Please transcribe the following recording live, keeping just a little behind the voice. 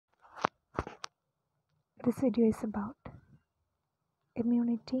This video is about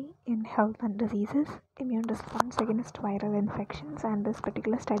immunity in health and diseases, immune response against viral infections, and this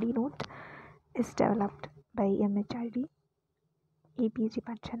particular study note is developed by MHRD, APG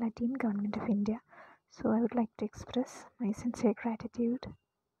Pathshala team, Government of India. So I would like to express my sincere gratitude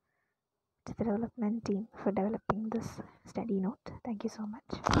to the development team for developing this study note. Thank you so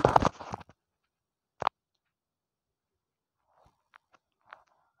much.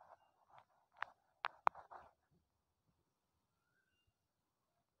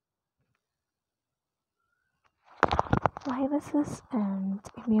 Viruses and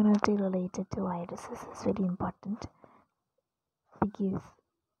immunity related to viruses is very important because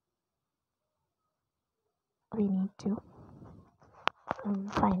we need to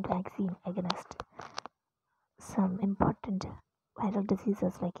find vaccine against some important viral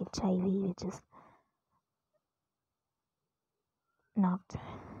diseases like HIV, which is not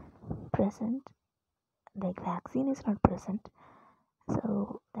present, like vaccine is not present.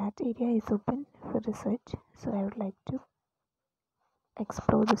 So that area is open for research. So I would like to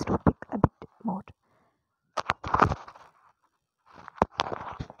explore this topic a bit more.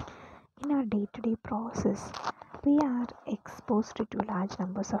 In our day-to-day process, we are exposed to large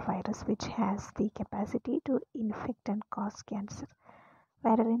numbers of virus which has the capacity to infect and cause cancer.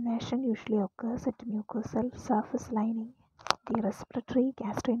 Viral invasion usually occurs at mucosal surface lining, the respiratory,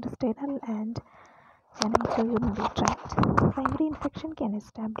 gastrointestinal, and genitourinary tract. Primary infection can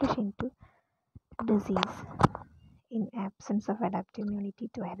establish into disease in absence of adaptive immunity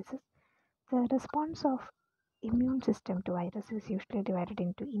to viruses. The response of immune system to virus is usually divided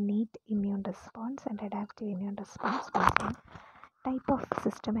into innate immune response and adaptive immune response based on type of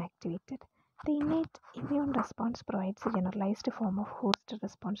system activated. The innate immune response provides a generalized form of host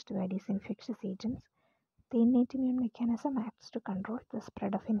response to various infectious agents. The innate immune mechanism acts to control the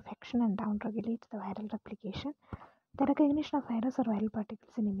spread of infection and downregulate the viral replication. The recognition of virus or viral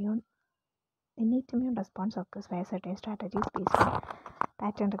particles in innate immune response occurs via certain strategies based on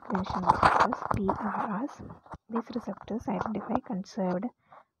pattern recognition receptors, PRRs. These receptors identify conserved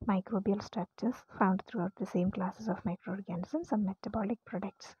microbial structures found throughout the same classes of microorganisms. Some metabolic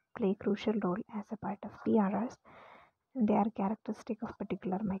products play a crucial role as a part of PRRs, and they are characteristic of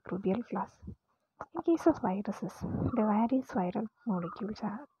particular microbial class. In case of viruses, the various viral molecules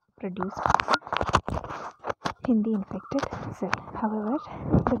are produced in the infected cell. However,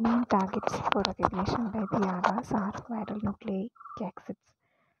 the main targets for recognition by PRRs are viral nucleic acids.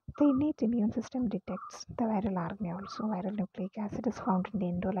 The innate immune system detects the viral RNA also. Viral nucleic acid is found in the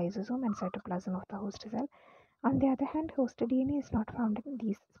endolysosome and cytoplasm of the host cell. On the other hand, host DNA is not found in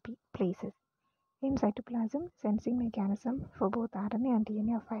these places. In cytoplasm, sensing mechanism for both RNA and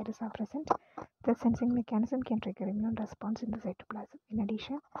DNA of virus are present. The sensing mechanism can trigger immune response in the cytoplasm. In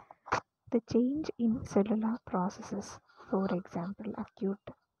addition, the change in cellular processes, for example, acute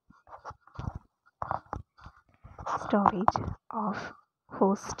storage of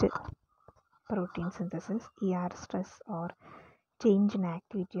host protein synthesis, ER stress, or change in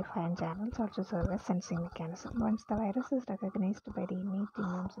activity of ion channels also serve as sensing mechanism. Once the virus is recognized by the innate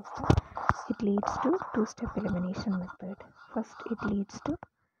immune system, it leads to two-step elimination method. First, it leads to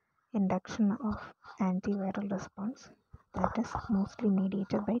induction of antiviral response that is mostly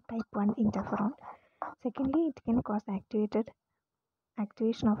mediated by type 1 interferon. Secondly, it can cause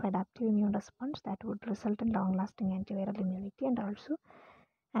activation of adaptive immune response that would result in long-lasting antiviral immunity and also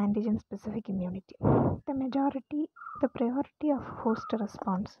antigen-specific immunity. The priority of host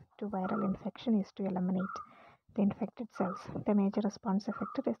response to viral infection is to eliminate the infected cells. The major response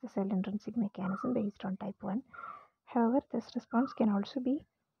affected is the cell intrinsic mechanism based on type 1. However, this response can also be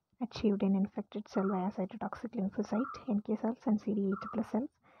achieved in infected cell via cytotoxic lymphocyte, NK cells, and CD8 plus cells.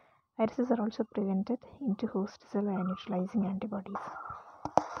 Viruses are also prevented into host cell via neutralizing antibodies.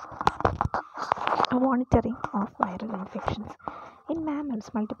 Monitoring of viral infections. In mammals,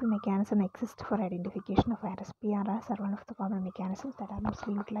 multiple mechanisms exist for identification of virus. PRRs are one of the common mechanisms that are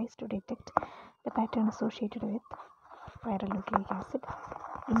mostly utilized to detect the pattern associated with viral nucleic acid.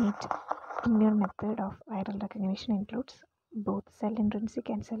 Innate immune method of viral recognition includes both cell intrinsic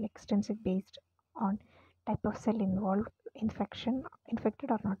and cell extrinsic based on type of cell involved,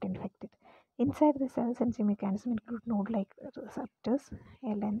 infected or not infected. Inside the cell, sensing mechanism include node-like receptors,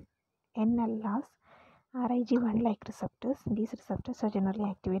 NLRs, RIG1-like receptors. These receptors are generally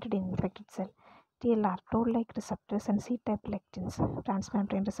activated in infected cell. TLR, toll-like receptors, and C-type lectins,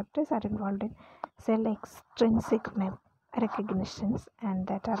 transmembrane receptors, are involved in cell extrinsic recognitions and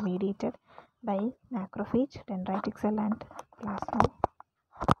that are mediated by macrophage, dendritic cell, and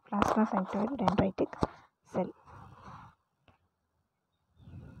plasmacytoid dendritic cell.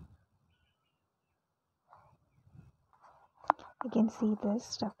 You can see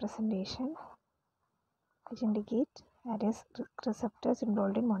this representation which indicate various receptors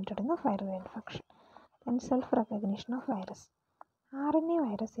involved in monitoring of viral infection. Then self-recognition of virus. RNA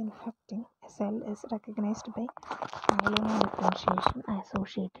virus infecting a cell is recognized by myeloma differentiation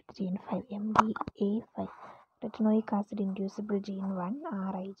associated gene 5 MDA5, retinoic acid inducible gene 1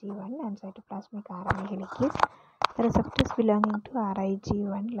 RIG1, and cytoplasmic RNA helicase. The receptors belonging to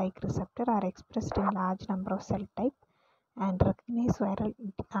RIG1 like receptor are expressed in large number of cell type and recognize viral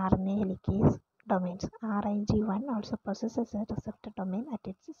RNA helicase domains. RIG1 also possesses a receptor domain at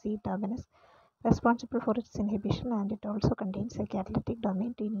its C terminus responsible for its inhibition, and it also contains a catalytic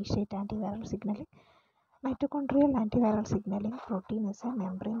domain to initiate antiviral signaling. Mitochondrial antiviral signaling protein is a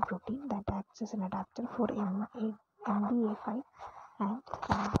membrane protein that acts as an adapter for MDA5 and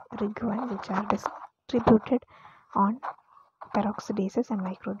RIG1, which are distributed on peroxidases and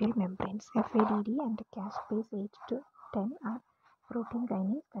microbial membranes. FADD and caspase 8 to 10 are protein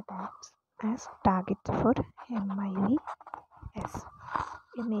kinase that acts as target for MAVS.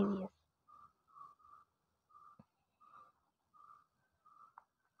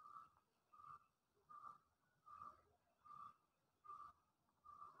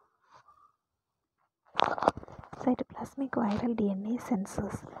 Cytoplasmic viral DNA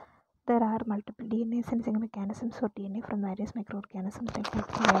sensors. There are multiple DNA sensing mechanisms for DNA from various microorganisms like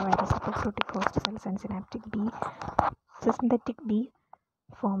bacteria, virus, apoptotic host cells, and synthetic B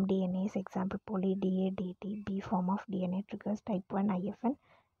form DNAs. Example: poly-DA-DT. B form of DNA triggers type 1 IFN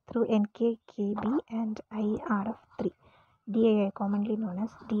through NKKB and IRF3. DAI, commonly known as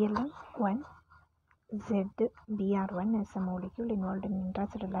DLM1 ZBR1, is a molecule involved in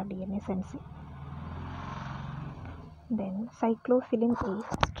intracellular DNA sensing. Then cyclophilin A,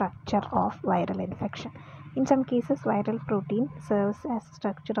 structure of viral infection. In some cases, viral protein serves as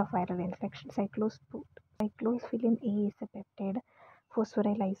structure of viral infection. Cyclophilin A is a peptide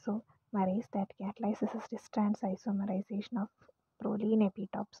phosphoryl isomerase that catalyzes distance isomerization of proline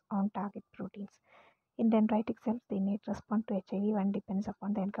epitopes on target proteins. In dendritic cells, the innate response to HIV-1 depends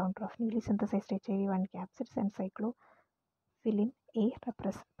upon the encounter of newly synthesized HIV-1 capsids and cyclophilin A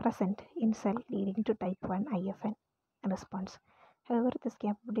present in cell, leading to type 1 IFN response. However, this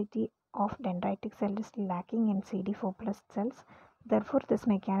capability of dendritic cell is lacking in CD4 plus cells. Therefore, this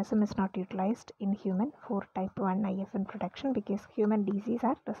mechanism is not utilized in human for type 1 IFN production because human DCs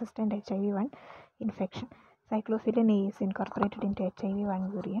are resistant HIV-1 infection. Cyclophilin A is incorporated into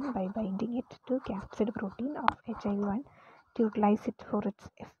HIV-1 virion by binding it to capsid protein of HIV-1 to utilize it for its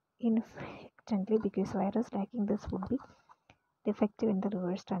infectantly, because virus lacking this would be defective in the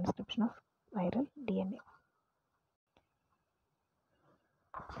reverse transcription of viral DNA.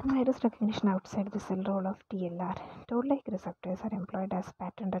 Virus recognition outside the cell. Role of TLR. Toll-like receptors are employed as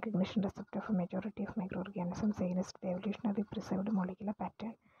pattern recognition receptor for majority of microorganisms against the evolutionary preserved molecular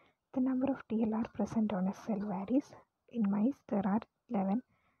pattern. The number of TLR present on a cell varies. In mice, there are 11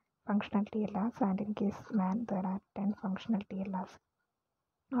 functional TLRs, and in case man, there are 10 functional TLRs.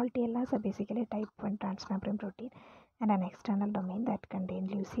 All TLRs are basically type 1 transmembrane protein and an external domain that contain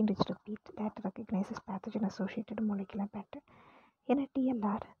leucine-rich repeat that recognizes pathogen-associated molecular pattern. In a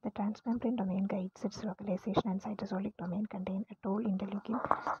TLR, the transmembrane domain guides its localization, and cytosolic domain contain a toll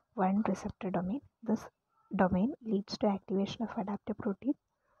interleukin-1 receptor domain. This domain leads to activation of adaptive protein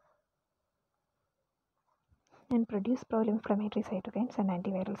and produce pro-inflammatory cytokines and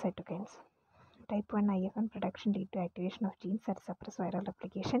antiviral cytokines. Type 1 IFN production lead to activation of genes that suppress viral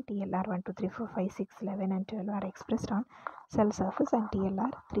replication. TLR 1, 2, 3, 4, 5, 6, 11, and 12 are expressed on cell surface, and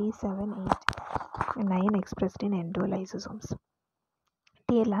TLR 3, 7, 8, and 9 expressed in endolysosomes.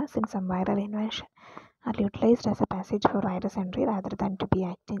 TLRs in some viral invasion are utilized as a passage for virus entry rather than to be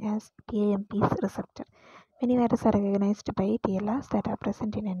acting as PAMP's receptor. Many viruses are recognized by TLRs that are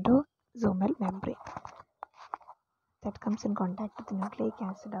present in endosomal membrane that comes in contact with the nucleic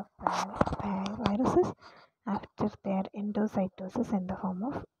acid of viruses after their endocytosis in the form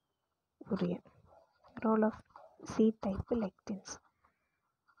of virion. Role of C-type lectins.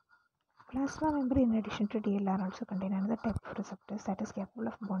 Plasma membrane, in addition to TLR, also contain another type of receptors that is capable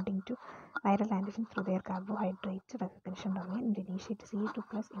of bonding to viral antigen through their carbohydrate recognition domain and initiate CA2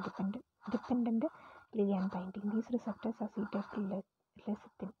 plus dependent ligand binding. These receptors are C-type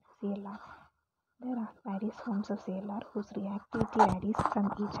lecithin (CLR). There are various forms of CLR whose reactivity varies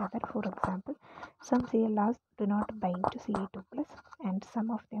from each other. For example, some CLRs do not bind to CA2 plus, and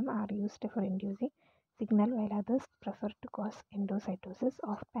some of them are used for inducing signal, while others prefer to cause endocytosis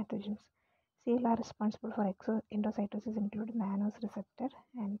of pathogens. CLR responsible for endocytosis include mannose receptor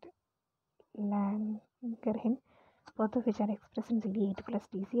and Langerhans both of which are expressed in CD8 plus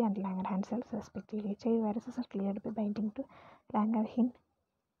DC and Langerhans cells respectively. HIV viruses are cleared by binding to Langerhans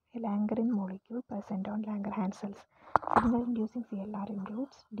a Langerin molecule present on Langerhans cells. Signal-inducing CLR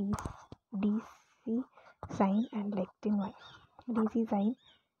includes DC sign and lectin-1. DC sign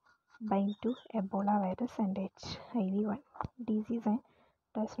bind to Ebola virus and HIV-1. DC sign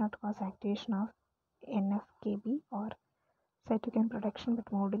does not cause activation of NFKB or cytokine production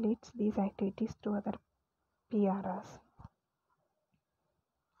but modulates these activities through other PRRs.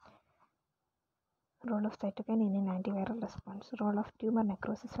 Role of cytokine in an antiviral response. Role of tumor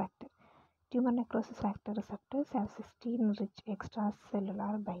necrosis factor. Tumor necrosis factor receptors have cysteine-rich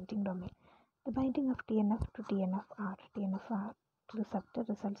extracellular binding domain. The binding of TNF to TNFR receptor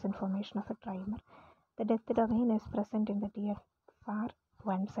results in formation of a trimer. The death domain is present in the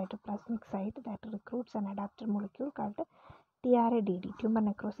TFR1 cytoplasmic site that recruits an adapter molecule called TRADD, tumor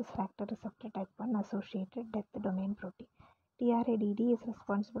necrosis factor receptor type 1 associated death domain protein. TRADD is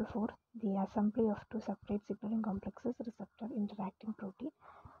responsible for the assembly of two separate signaling complexes receptor interacting protein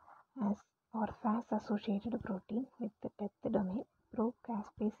or FAS associated protein with the death domain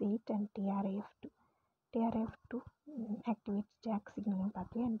pro-caspase 8 and TRAF2. TRAF2 activates JAK signaling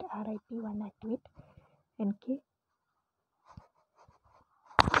pathway and RIP1 activate NKKB.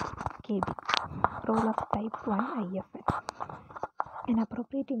 Role of type 1 IFN. An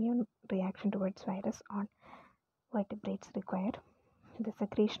appropriate immune reaction towards virus on vertebrates require the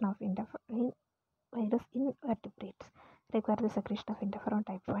secretion of virus in vertebrates require the secretion of interferon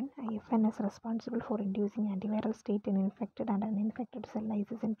type 1. IFN is responsible for inducing antiviral state in infected and uninfected cell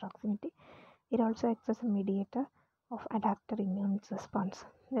lysis in proximity. It also acts as a mediator of adapter immune response.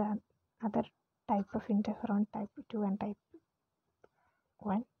 The other type of interferon type 2 and type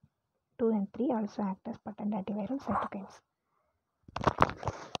 1, 2 and 3 also act as potent antiviral cytokines.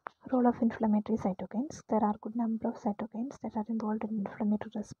 Role of inflammatory cytokines. There are good number of cytokines that are involved in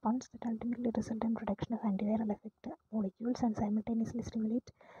inflammatory response that ultimately result in production of antiviral effector molecules and simultaneously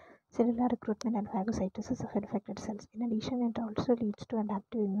stimulate cellular recruitment and phagocytosis of infected cells. In addition, it also leads to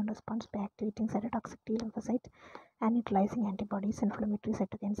adaptive immune response by activating cytotoxic T lymphocytes and neutralizing antibodies. Inflammatory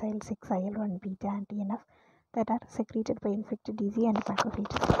cytokines IL-6, IL-1 beta, and TNF that are secreted by infected DC and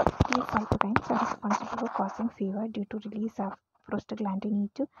macrophages. These cytokines are responsible for causing fever due to release of prostaglandin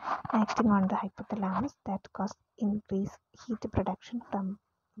E2 acting on the hypothalamus that cause increased heat production from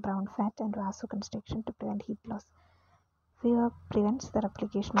brown fat and vasoconstriction to prevent heat loss. Fever prevents the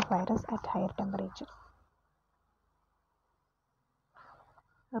replication of virus at higher temperature.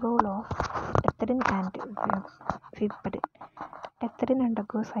 Role of depthrin and viprin. Depthrin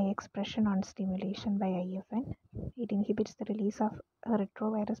undergoes high expression on stimulation by IFN. It inhibits the release of a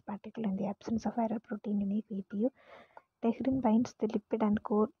retrovirus particle in the absence of viral protein unique VPU. Depthrin binds the lipid and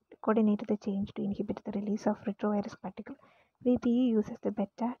coordinates the change to inhibit the release of retrovirus particle. VPU uses the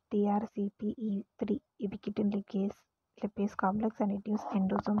beta TRCPE3 ubiquitin lipase complex and induces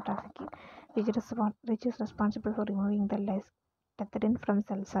endosome trafficking, which is responsible for removing the depthrin from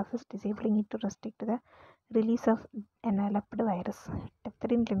cell surface, disabling it to restrict the release of enveloped virus.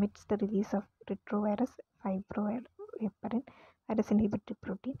 Depthrin limits the release of retrovirus, fibroheparin, virus inhibitory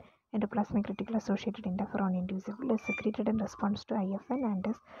protein, endoplasmic reticle associated interferon inducible, is secreted in response to IFN and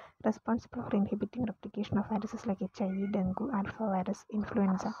is responsible for inhibiting replication of viruses like HIV, dengue, alpha virus,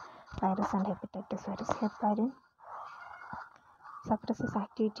 influenza virus, and hepatitis virus. Heparin suppresses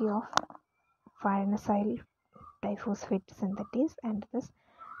activity of farnesyl diphosphate synthetase and thus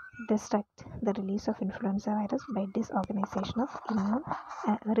disrupt the release of influenza virus by disorganization of immune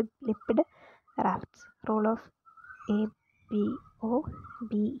lipid rafts. Role of APO-BEC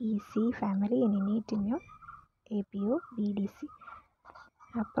family in innate immune. APO-BDC.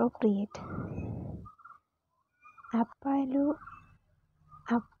 Appropriate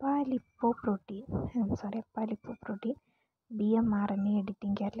apolipoprotein BMRNA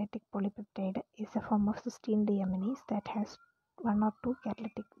editing catalytic polypeptide is a form of cysteine deaminase that has one or two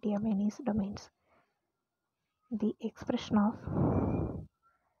catalytic deaminase domains. The expression of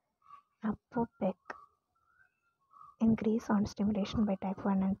ApoPec increase on stimulation by type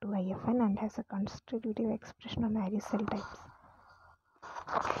 1 and 2 IFN and has a constitutive expression on various cell types.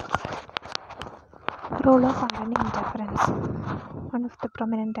 Role of RNA interference. One of the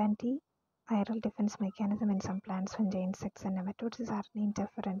prominent antiviral defense mechanism in some plants, fungi, insects, and nematodes is RNA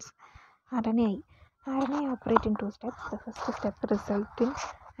interference. RNA operate in two steps. The first step results in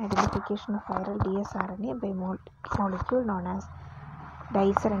identification of viral dsRNA by molecule known as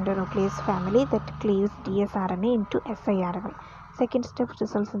dicer endonuclease family that cleaves dsRNA into siRNA. Second step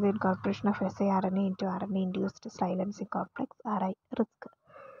results in the incorporation of siRNA into RNA-induced silencing complex RI RISC.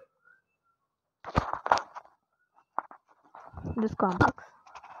 This complex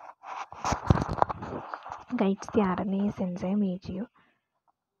guides the RNase enzyme AGO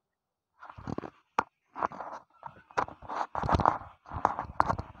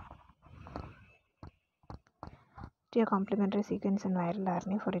to a complementary sequence in viral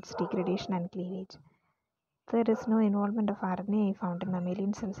RNA for its degradation and cleavage. There is no involvement of RNA found in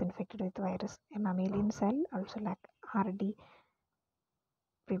mammalian cells infected with virus. A mammalian cell also lacks RD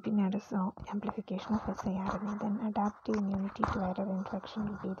previousness or amplification of siRNA. Then adaptive immunity to viral infection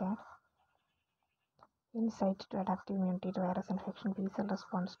will be there. Insight to adaptive immunity to virus infection, B cell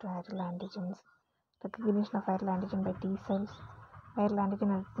response to viral antigens, recognition of viral antigen by T cells, viral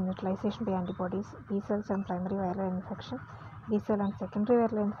antigen neutralization by antibodies, B cells and primary viral infection, B cell and secondary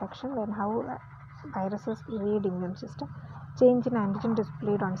viral infection, then how viruses evade immune system, change in antigen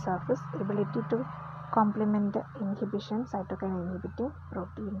displayed on surface, ability to complement inhibition, cytokine inhibiting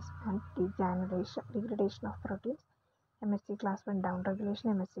proteins, and degradation of proteins, MHC class 1 downregulation,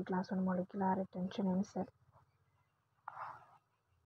 MHC class 1 molecular retention in cell.